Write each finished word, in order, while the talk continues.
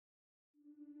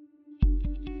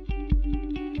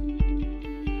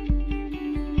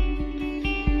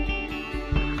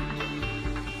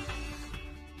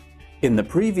In the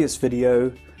previous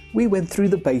video, we went through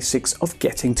the basics of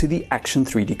getting to the Action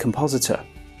 3D Compositor.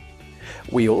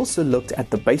 We also looked at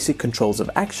the basic controls of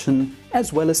Action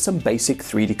as well as some basic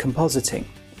 3D compositing.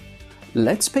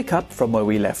 Let's pick up from where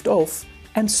we left off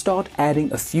and start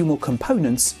adding a few more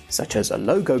components such as a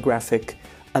logo graphic,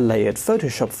 a layered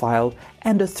Photoshop file,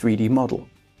 and a 3D model.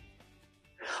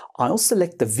 I'll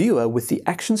select the viewer with the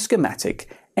Action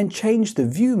schematic and change the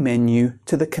View menu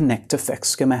to the Connect Effects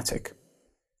schematic.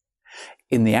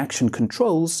 In the Action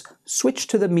controls, switch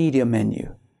to the Media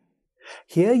menu.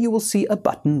 Here you will see a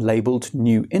button labeled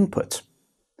New Input.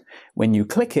 When you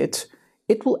click it,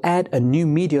 it will add a new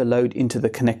media load into the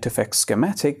Connect Effects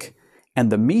schematic, and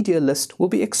the media list will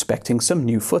be expecting some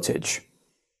new footage.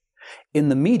 In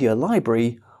the media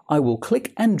library, I will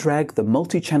click and drag the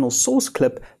multi-channel source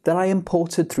clip that I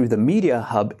imported through the Media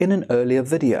Hub in an earlier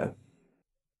video.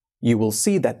 You will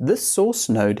see that this source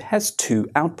node has two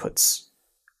outputs.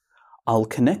 I'll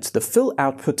connect the fill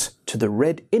output to the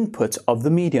red input of the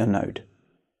media node.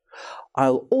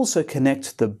 I'll also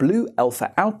connect the blue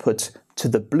alpha output to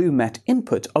the blue matte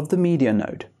input of the media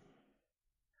node.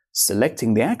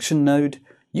 Selecting the Action node,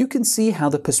 you can see how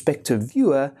the perspective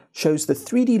viewer shows the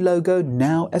 3D logo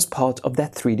now as part of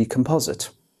that 3D composite.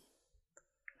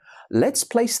 Let's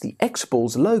place the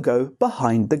X-Balls logo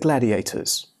behind the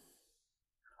gladiators.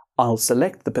 I'll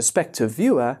select the perspective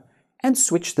viewer and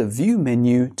switch the View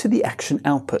menu to the Action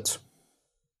output.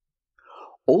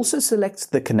 Also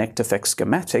select the Connect Effects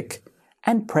schematic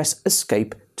and press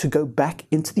Escape to go back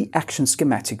into the Action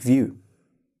schematic view.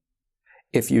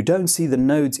 If you don't see the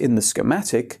nodes in the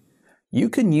schematic, you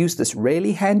can use this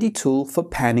really handy tool for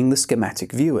panning the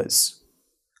schematic viewers,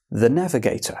 the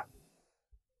Navigator.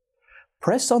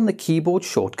 Press on the keyboard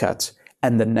shortcut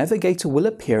and the Navigator will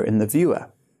appear in the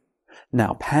viewer.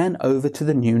 Now pan over to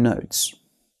the new nodes.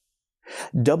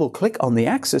 Double-click on the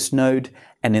Axis node,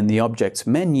 and in the Objects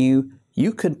menu,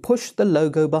 you can push the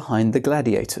logo behind the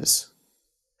gladiators.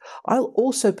 I'll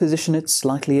also position it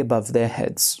slightly above their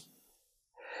heads.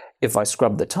 If I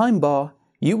scrub the time bar,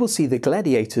 you will see the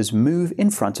gladiators move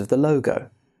in front of the logo.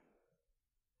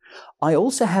 I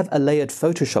also have a layered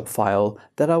Photoshop file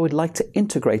that I would like to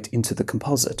integrate into the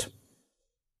composite.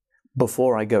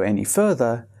 Before I go any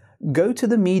further, go to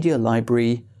the Media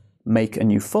library, make a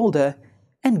new folder,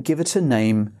 and give it a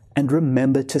name, and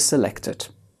remember to select it.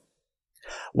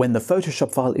 When the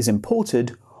Photoshop file is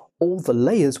imported, all the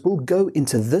layers will go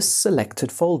into this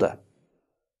selected folder.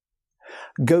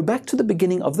 Go back to the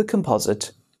beginning of the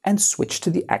composite and switch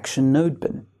to the Action node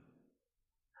bin.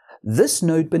 This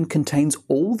node bin contains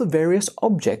all the various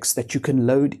objects that you can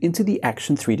load into the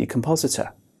Action 3D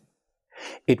Compositor.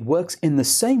 It works in the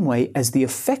same way as the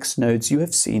effects nodes you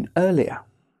have seen earlier.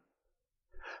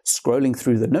 Scrolling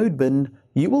through the node bin,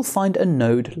 you will find a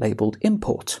node labeled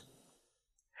Import.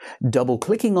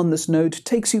 Double-clicking on this node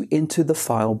takes you into the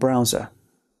file browser.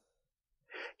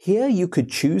 Here you could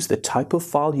choose the type of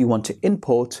file you want to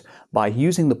import by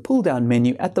using the pull-down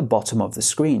menu at the bottom of the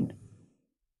screen.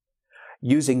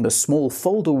 Using the small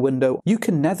folder window, you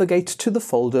can navigate to the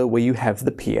folder where you have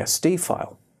the PSD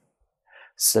file.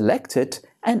 Select it,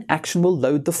 and Action will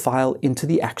load the file into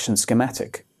the Action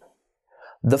schematic.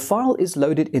 The file is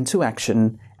loaded into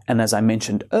Action, and as I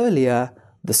mentioned earlier,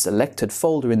 the selected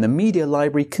folder in the Media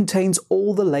library contains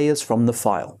all the layers from the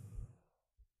file.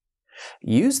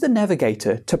 Use the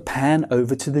Navigator to pan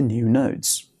over to the new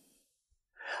nodes.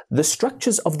 The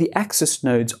structures of the Axis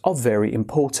nodes are very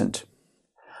important.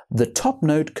 The top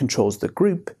node controls the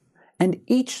group, and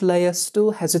each layer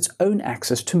still has its own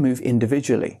axis to move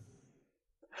individually.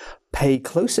 Pay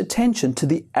close attention to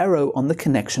the arrow on the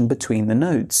connection between the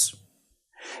nodes.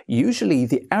 Usually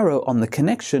the arrow on the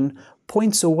connection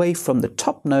points away from the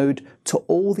top node to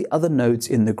all the other nodes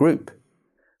in the group.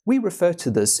 We refer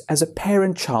to this as a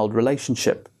parent-child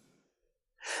relationship.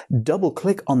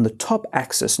 Double-click on the top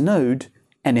Axis node,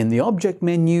 and in the Object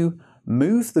menu,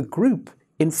 move the group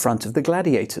in front of the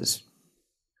gladiators.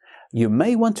 You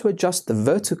may want to adjust the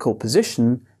vertical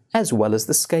position as well as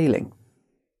the scaling.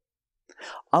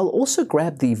 I'll also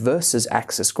grab the Versus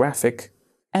Axis graphic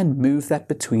and move that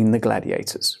between the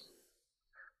gladiators.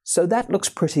 So that looks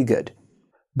pretty good.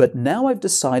 But now I've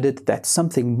decided that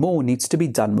something more needs to be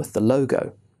done with the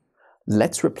logo.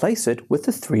 Let's replace it with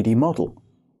a 3D model.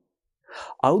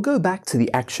 I'll go back to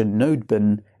the Action node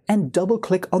bin and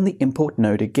double-click on the Import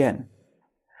node again.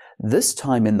 This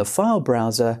time in the file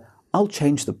browser, I'll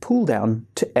change the pull-down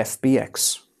to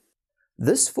FBX.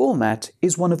 This format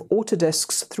is one of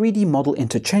Autodesk's 3D model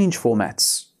interchange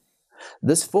formats.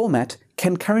 This format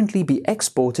can currently be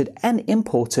exported and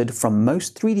imported from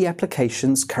most 3D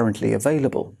applications currently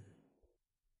available.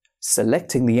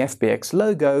 Selecting the FBX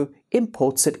logo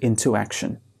imports it into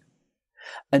Action.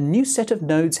 A new set of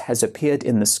nodes has appeared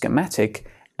in the schematic,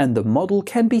 and the model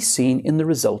can be seen in the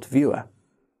result viewer.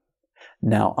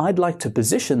 Now I'd like to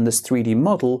position this 3D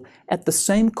model at the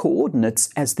same coordinates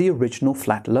as the original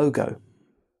flat logo.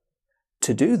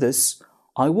 To do this,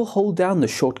 I will hold down the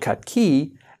shortcut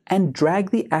key and drag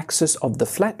the axis of the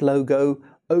flat logo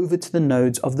over to the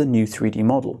nodes of the new 3D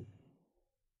model.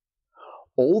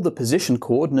 All the position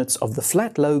coordinates of the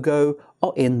flat logo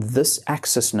are in this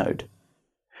axis node.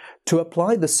 To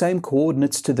apply the same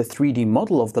coordinates to the 3D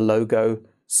model of the logo,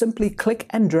 simply click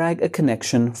and drag a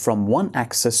connection from one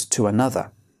axis to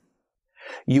another.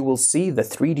 You will see the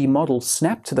 3D model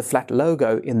snap to the flat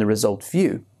logo in the result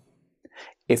view.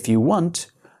 If you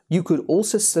want, you could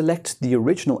also select the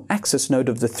original axis node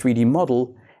of the 3D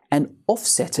model and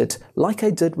offset it like I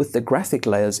did with the graphic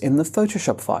layers in the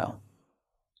Photoshop file.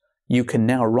 You can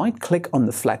now right-click on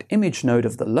the flat image node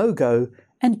of the logo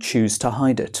and choose to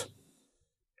hide it.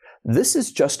 This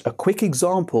is just a quick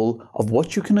example of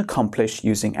what you can accomplish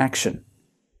using Action.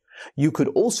 You could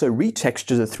also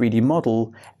retexture the 3D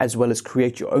model as well as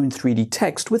create your own 3D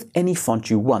text with any font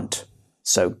you want.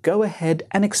 So go ahead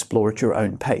and explore at your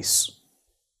own pace.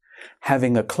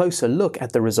 Having a closer look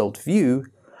at the result view,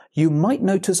 you might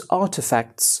notice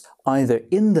artifacts either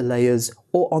in the layers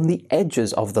or on the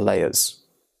edges of the layers.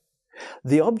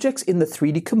 The objects in the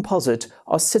 3D composite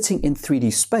are sitting in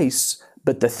 3D space,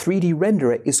 but the 3D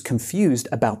renderer is confused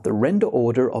about the render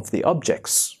order of the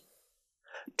objects.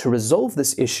 To resolve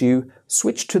this issue,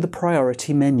 switch to the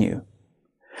priority menu.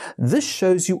 This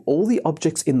shows you all the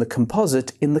objects in the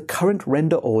composite in the current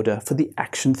render order for the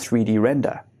Action 3D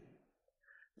render.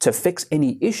 To fix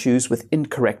any issues with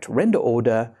incorrect render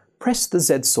order, press the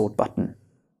Z sort button.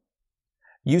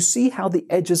 You see how the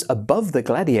edges above the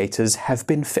gladiators have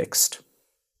been fixed.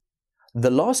 The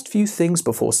last few things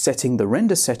before setting the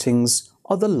render settings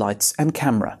are the lights and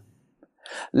camera.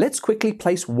 Let's quickly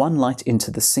place one light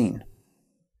into the scene.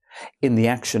 In the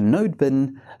Action node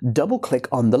bin, double-click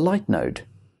on the light node.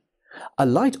 A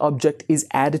light object is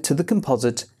added to the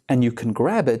composite and you can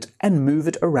grab it and move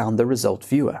it around the result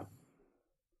viewer.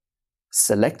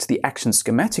 Select the Action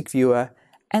schematic viewer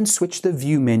and switch the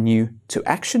View menu to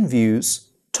Action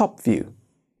Views, Top View.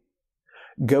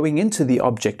 Going into the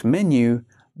Object menu,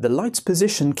 the light's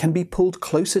position can be pulled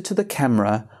closer to the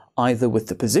camera either with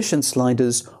the position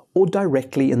sliders or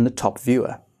directly in the top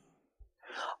viewer.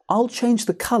 I'll change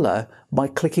the color by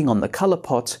clicking on the color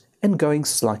pot and going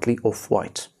slightly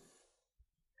off-white.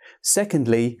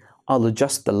 Secondly, I'll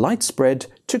adjust the light spread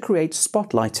to create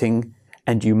spotlighting,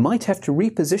 and you might have to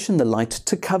reposition the light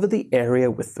to cover the area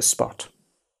with the spot.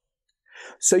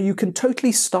 So you can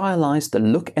totally stylize the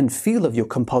look and feel of your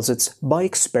composites by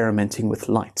experimenting with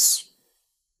lights.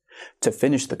 To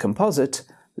finish the composite,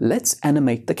 let's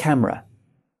animate the camera.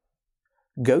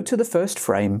 Go to the first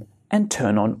frame and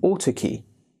turn on Auto Key.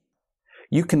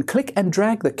 You can click and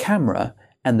drag the camera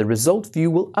and the result view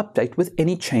will update with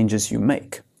any changes you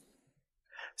make.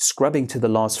 Scrubbing to the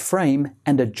last frame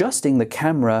and adjusting the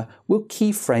camera will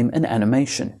keyframe an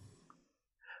animation.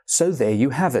 So there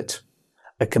you have it,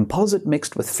 a composite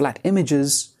mixed with flat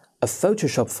images, a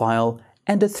Photoshop file,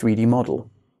 and a 3D model.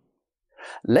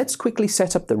 Let's quickly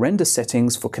set up the render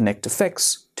settings for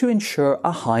ConnectFX to ensure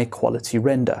a high-quality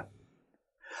render.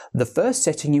 The first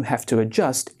setting you have to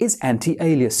adjust is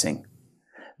anti-aliasing.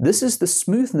 This is the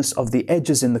smoothness of the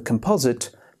edges in the composite,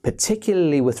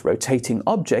 particularly with rotating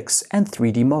objects and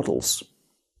 3D models.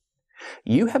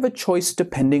 You have a choice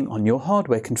depending on your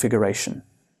hardware configuration.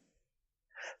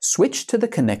 Switch to the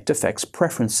ConnectFX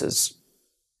preferences.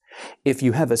 If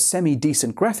you have a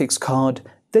semi-decent graphics card,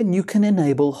 then you can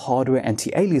enable hardware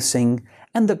anti-aliasing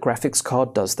and the graphics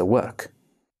card does the work.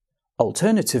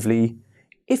 Alternatively,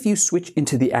 if you switch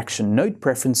into the Action node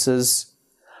preferences,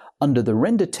 under the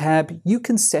Render tab you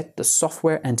can set the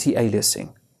software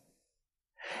anti-aliasing.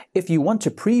 If you want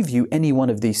to preview any one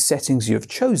of these settings you have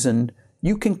chosen,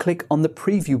 you can click on the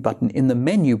Preview button in the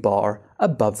menu bar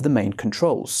above the main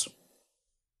controls.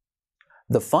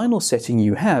 The final setting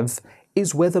you have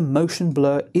is whether motion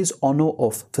blur is on or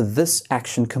off for this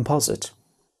Action composite.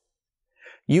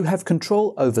 You have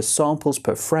control over samples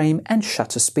per frame and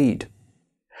shutter speed.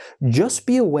 Just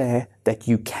be aware that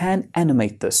you can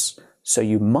animate this, so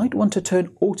you might want to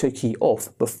turn Auto Key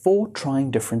off before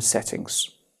trying different settings.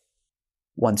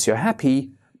 Once you're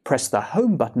happy, press the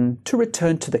Home button to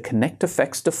return to the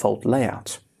ConnectFX default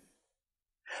layout.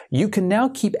 You can now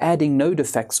keep adding node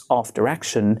effects after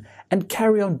Action and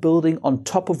carry on building on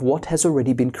top of what has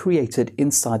already been created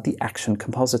inside the Action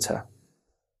compositor.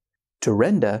 To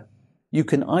render, you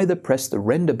can either press the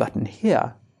Render button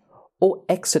here or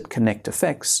exit Connect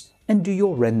Effects and do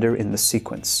your render in the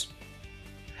sequence.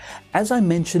 As I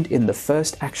mentioned in the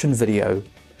first Action video,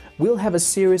 we'll have a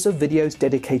series of videos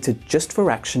dedicated just for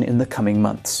Action in the coming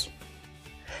months.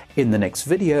 In the next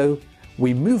video,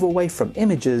 we move away from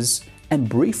images and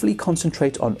briefly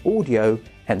concentrate on audio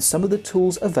and some of the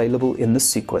tools available in the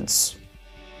sequence.